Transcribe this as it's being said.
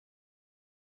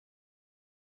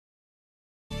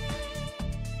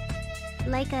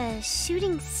like a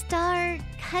shooting star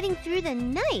cutting through the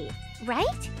night,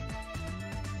 right?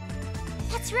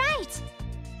 That's right!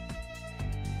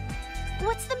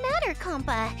 What's the matter,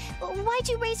 Compa? Why'd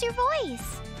you raise your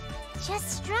voice? Just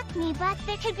struck me, but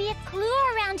there could be a clue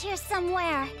around here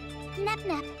somewhere. Nep,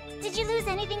 did you lose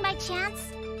anything by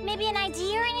chance? Maybe an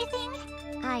idea or anything?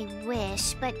 I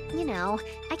wish, but, you know,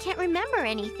 I can't remember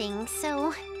anything,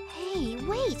 so... Hey,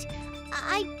 wait!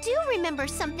 I do remember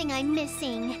something I'm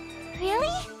missing. Really?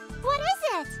 What is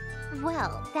it?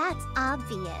 Well, that's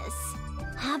obvious.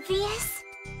 Obvious?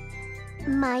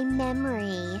 My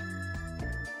memory.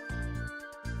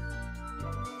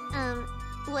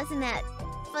 Wasn't that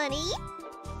funny?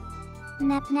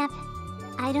 Nep,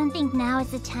 I don't think now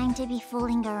is the time to be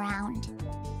fooling around.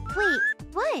 Wait,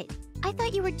 what? I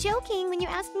thought you were joking when you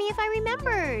asked me if I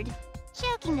remembered.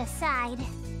 Joking aside,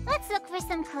 let's look for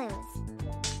some clues.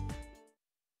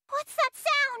 What's that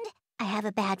sound? I have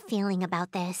a bad feeling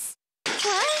about this. What?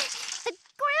 The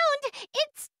ground!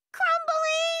 It's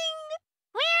crumbling!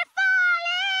 We're falling!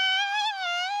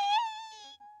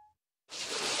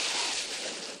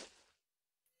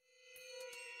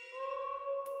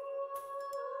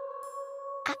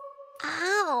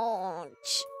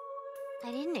 Ouch!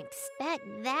 I didn't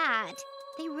expect that.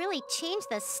 They really changed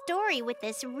the story with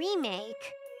this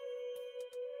remake.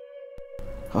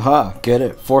 Haha, get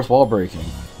it? Fourth wall breaking.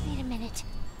 Wait a minute.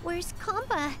 Where's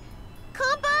Compa?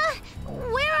 Compa!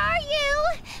 Where are you?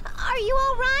 Are you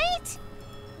alright?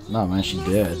 Nah, man, she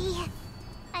dead.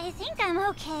 I think I'm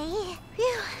okay.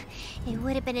 Phew. It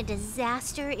would have been a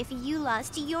disaster if you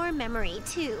lost your memory,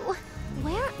 too.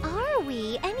 Where are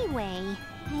we, anyway?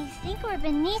 I think we're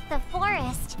beneath the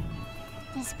forest.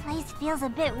 This place feels a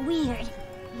bit weird.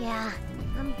 Yeah,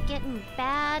 I'm getting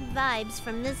bad vibes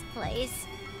from this place.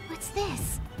 What's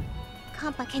this?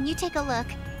 Compa, can you take a look?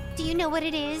 Do you know what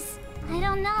it is? I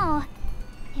don't know.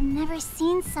 I've never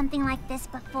seen something like this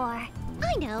before.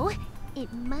 I know.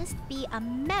 It must be a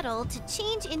medal to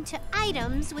change into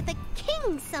items with a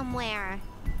king somewhere.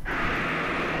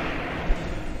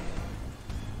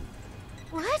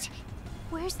 What?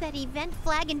 Where's that event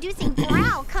flag-inducing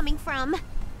growl coming from?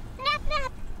 Nep,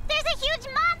 there's a huge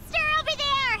monster over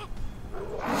there!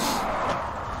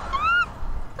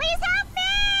 Please help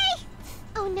me!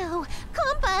 Oh no,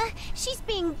 Compa! She's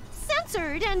being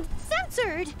censored and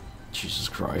censored! Jesus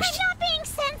Christ. I'm not being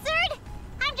censored!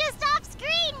 I'm just off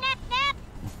screen, Nep!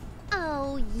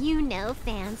 Oh, you know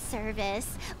fan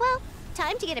service. Well,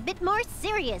 time to get a bit more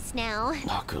serious now.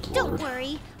 Oh, good lord. Don't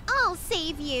worry, I'll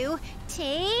save you.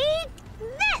 Take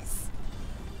this!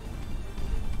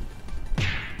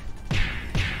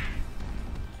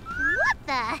 What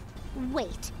the?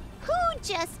 Wait, who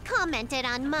just commented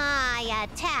on my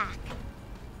attack?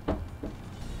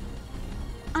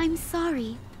 I'm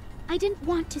sorry. I didn't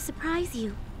want to surprise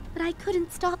you, but I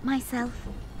couldn't stop myself.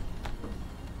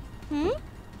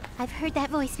 I've heard that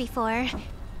voice before.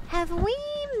 Have we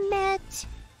met?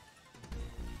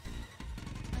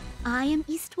 I am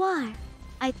Histoire.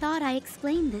 I thought I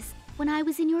explained this when I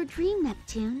was in your dream,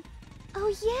 Neptune.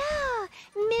 Oh yeah,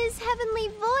 Ms. Heavenly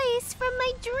Voice from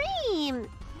my dream.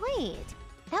 Wait,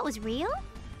 that was real?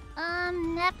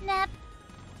 Nep.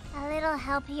 A little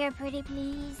help here, pretty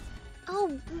please.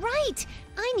 Oh, right!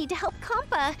 I need to help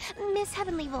Compa. Miss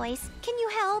Heavenly Voice, can you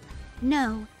help?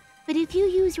 No, but if you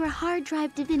use your hard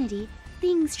drive divinity,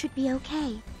 things should be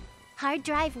okay. Hard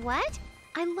drive what?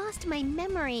 I lost my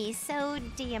memory, so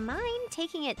do you mind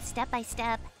taking it step by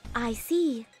step? I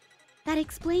see. That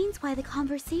explains why the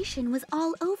conversation was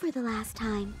all over the last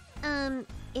time.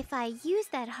 If I use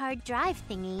that hard drive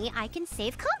thingy, I can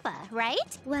save Compa,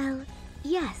 right? Well,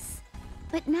 yes.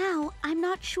 But now, I'm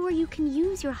not sure you can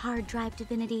use your hard drive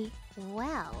divinity.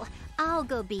 Well, I'll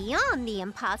go beyond the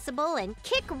impossible and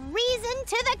kick reason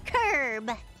to the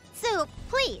curb. So,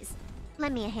 please,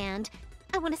 lend me a hand.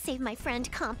 I want to save my friend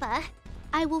Compa.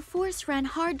 I will force run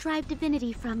hard drive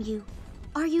divinity from you.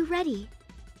 Are you ready?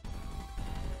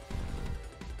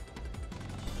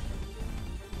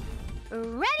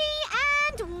 Ready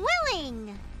and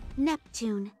willing!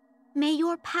 Neptune, may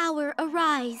your power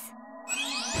arise.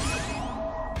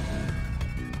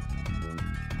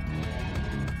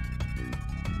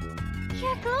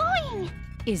 You're glowing!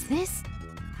 Is this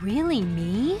really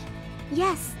me?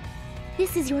 Yes,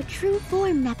 this is your true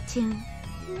form, Neptune.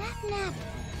 Nep.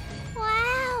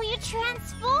 Wow, you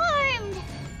transformed!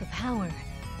 The power,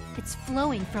 it's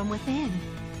flowing from within.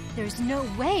 There's no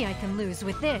way I can lose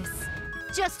with this.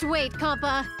 Just wait,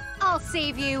 Compa. I'll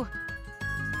save you.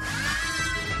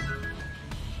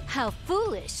 How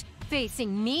foolish,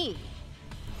 facing me.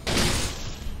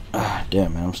 Ah,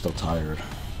 damn, man, I'm still tired.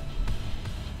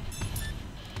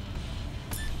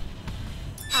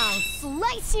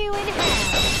 slice you in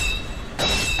half.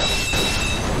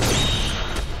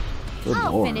 Good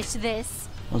I'll lord. finish this.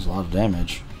 That was a lot of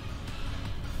damage.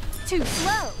 Too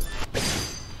slow.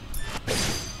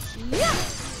 Yeah.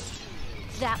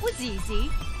 That was easy.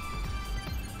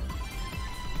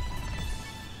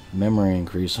 Memory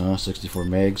increase, huh? 64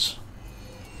 megs.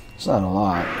 It's not a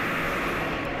lot.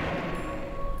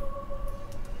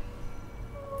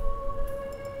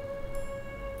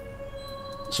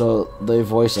 So they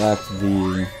voice act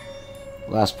the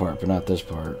last part, but not this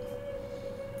part.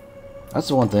 That's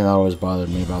the one thing that always bothered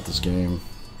me about this game,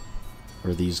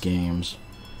 or these games.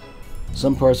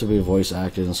 Some parts would be voice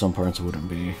acted and some parts wouldn't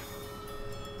be.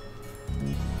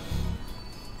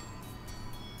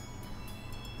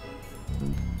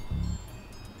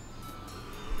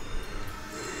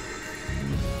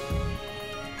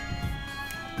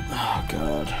 Oh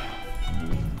god.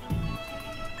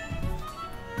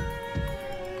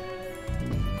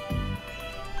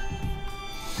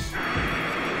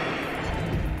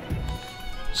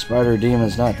 Spider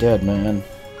Demon's not dead, man.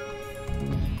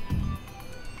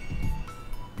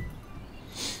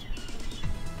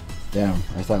 Damn,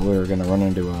 I thought we were gonna run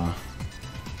into a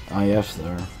IF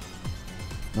there.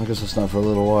 I guess it's not for a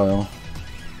little while.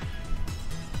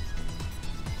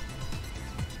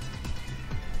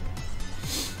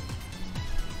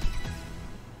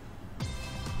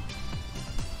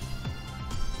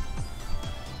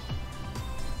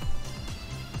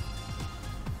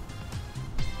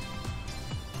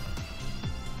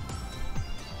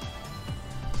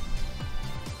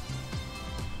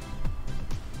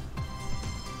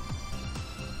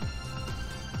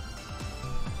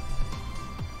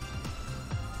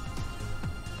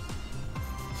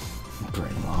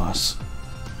 Brain loss.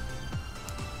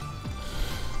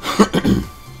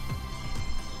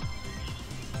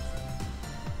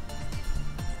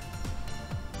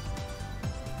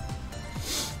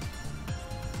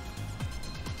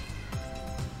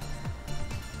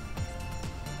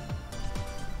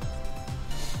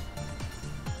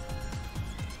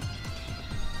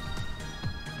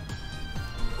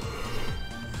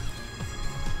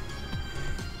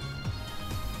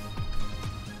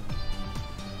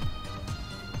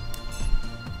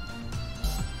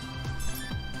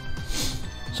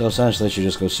 So essentially, she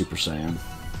just goes Super Saiyan.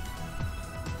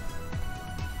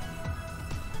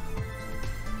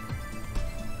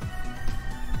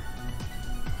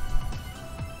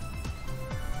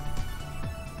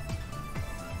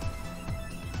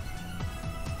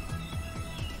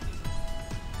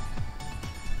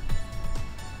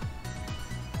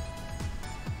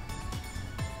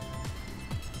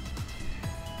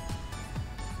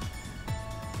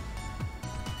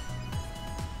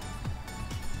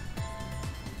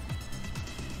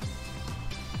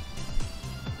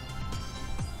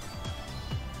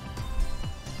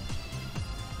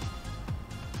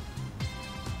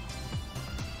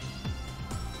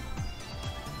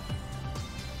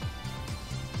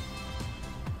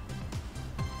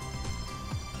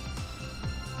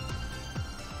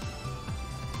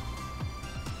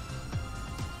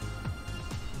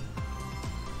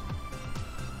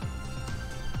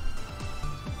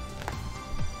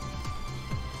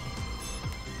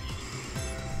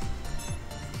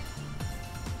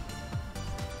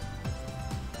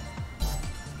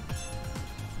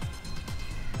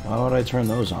 Why would I turn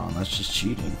those on? That's just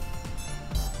cheating.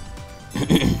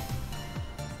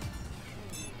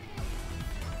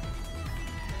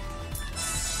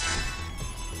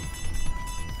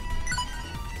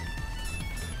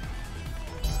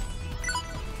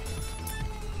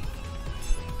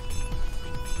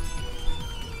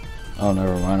 Oh,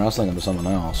 never mind. I was thinking of something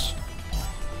else.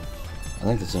 I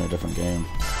think that's in a different game.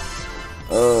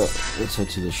 Let's head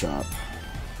to the shop.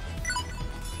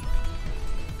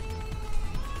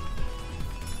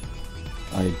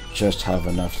 I just have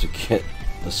enough to get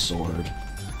the sword.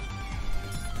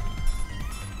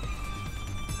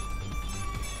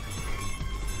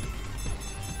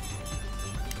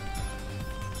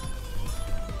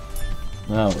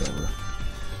 Oh, whatever.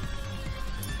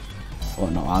 Oh,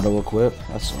 no auto-equip?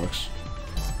 That sucks.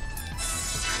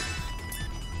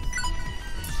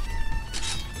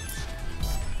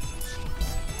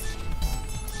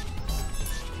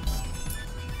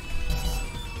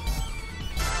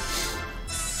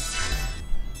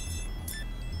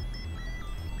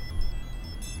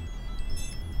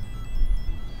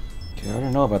 Okay, I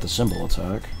don't know about the symbol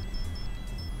attack.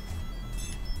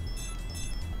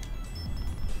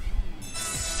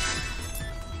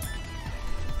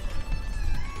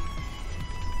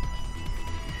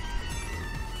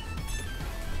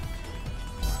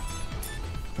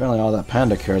 Apparently all that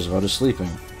panda cares about is sleeping.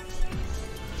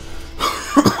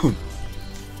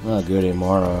 Not good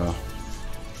anymore.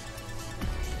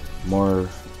 More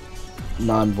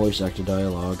non-voice acted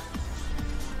dialogue.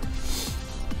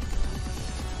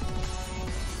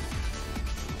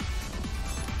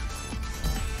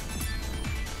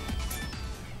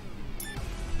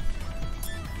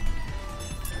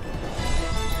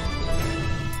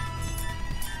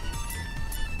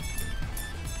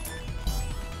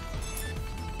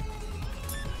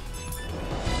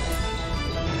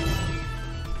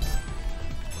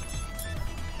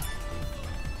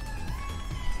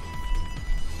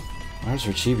 Why does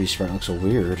her chibi sprite look so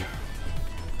weird?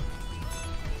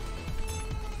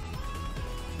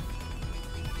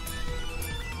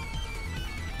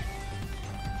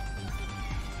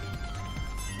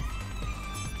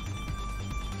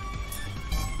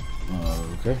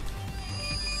 Okay.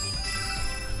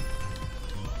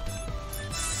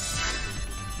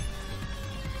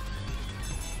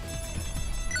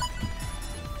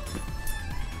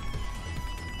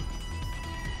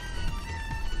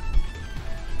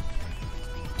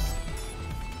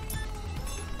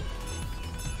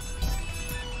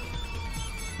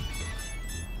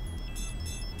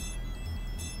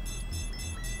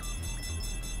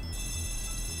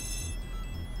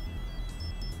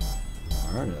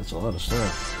 Alright, that's a lot of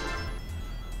stuff.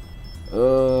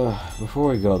 Before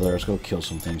we go there, let's go kill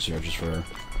some things here just for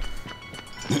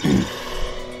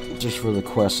just for the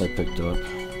quests I picked up.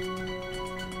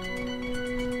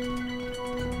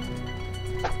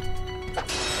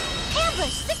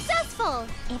 Ambush successful!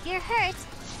 If you're hurt,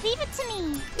 leave it to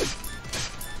me.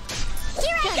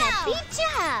 Here I go! Beat ya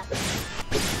up.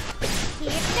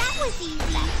 Here, that was easy.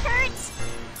 That hurts.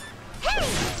 Hey!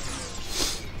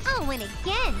 Oh, and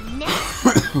again, next.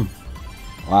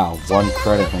 Wow, one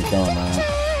credit from killing that.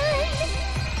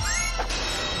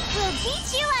 We'll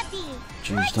beat you up, you.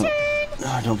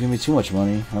 Jeez, don't give me too much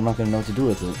money. I'm not gonna know what to do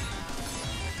with it.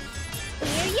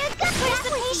 Here you go. Where's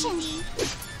the patient?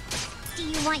 Do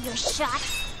you want your shot?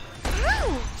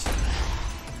 Ouch!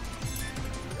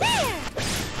 There!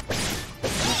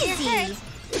 If you're hurt,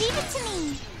 leave it to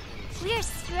me. We're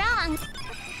strong.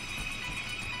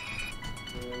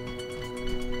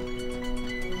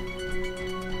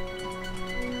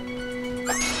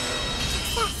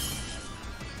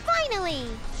 Finally!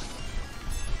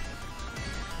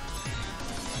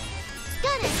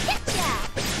 Gonna hit ya!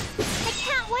 I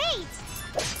can't wait.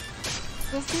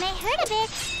 This may hurt a bit.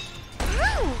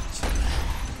 Ouch!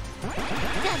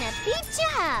 Gonna beat ya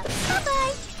up!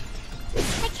 Bye-bye!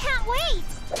 I can't wait.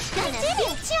 Gonna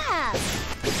beat ya up!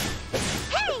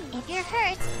 Hey! If you're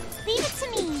hurt, leave it to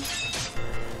me.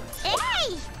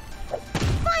 Hey!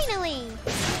 Finally!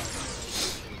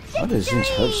 Why do these things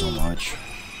hurt so much?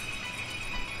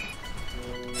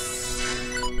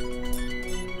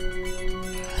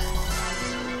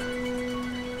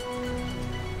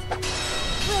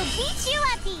 We'll beat you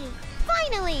up, E!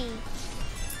 Finally!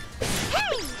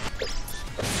 Hey!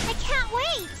 I can't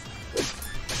wait.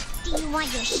 Do you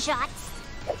want your shots?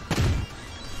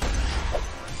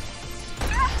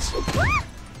 Ouch! If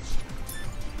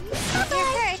you're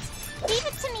hurt, leave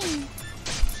it to me.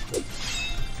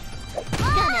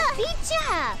 Gonna beat ya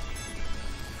up!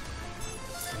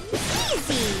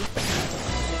 Easy!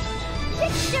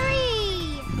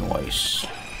 Victory! Nice.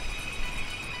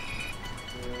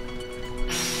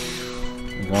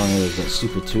 I'm going to that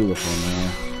stupid tulip one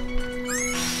there.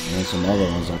 And then some other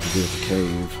ones I have to do with the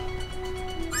cave.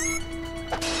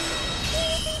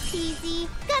 Easy peasy.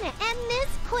 Gonna end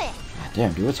this quick. God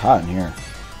damn, dude, it's hot in here.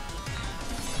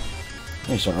 Let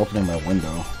me start opening my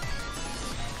window.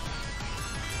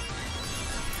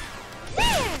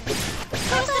 There!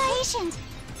 Where's the patient?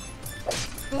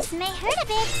 This may hurt a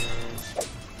bit.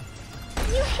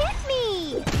 You hit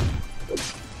me!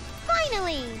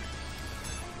 Finally!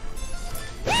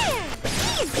 There!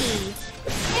 Easy! I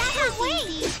can't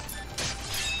wait.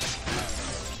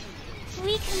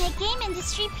 We can make game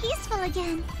industry peaceful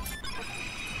again.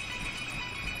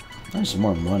 I need some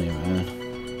more money, man.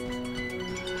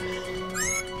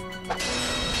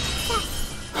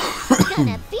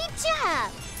 Gonna beat ya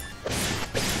up!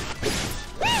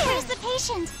 Where's the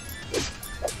patient?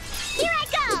 Here I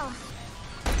go!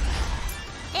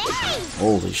 Hey!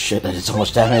 Holy shit, that did so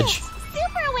much damage.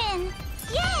 Super win!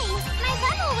 Yay! My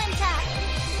level went up.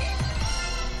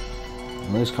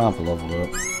 At least Compa leveled up.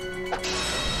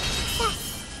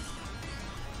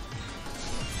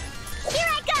 Here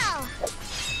I go!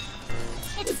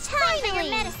 It's time for your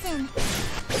medicine.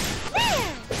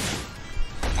 There!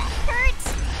 That hurts!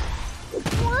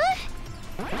 What?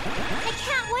 I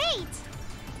can't wait.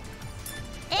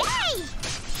 Hey!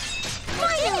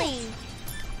 Finally!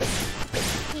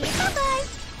 Here, bye-bye!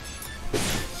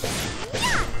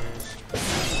 Yeah!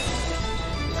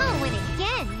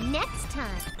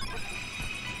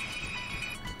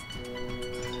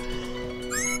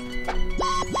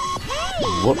 Hey,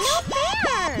 Whoops. no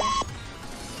fair!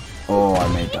 Oh, I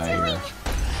may die here.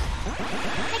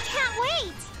 I can't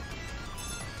wait!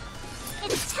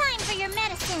 It's time for your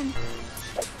medicine!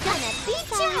 Gonna beat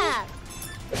ya up!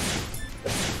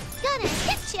 Gonna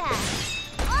hit ya!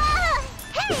 Ah!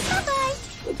 Hey, bye-bye!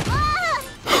 Ah!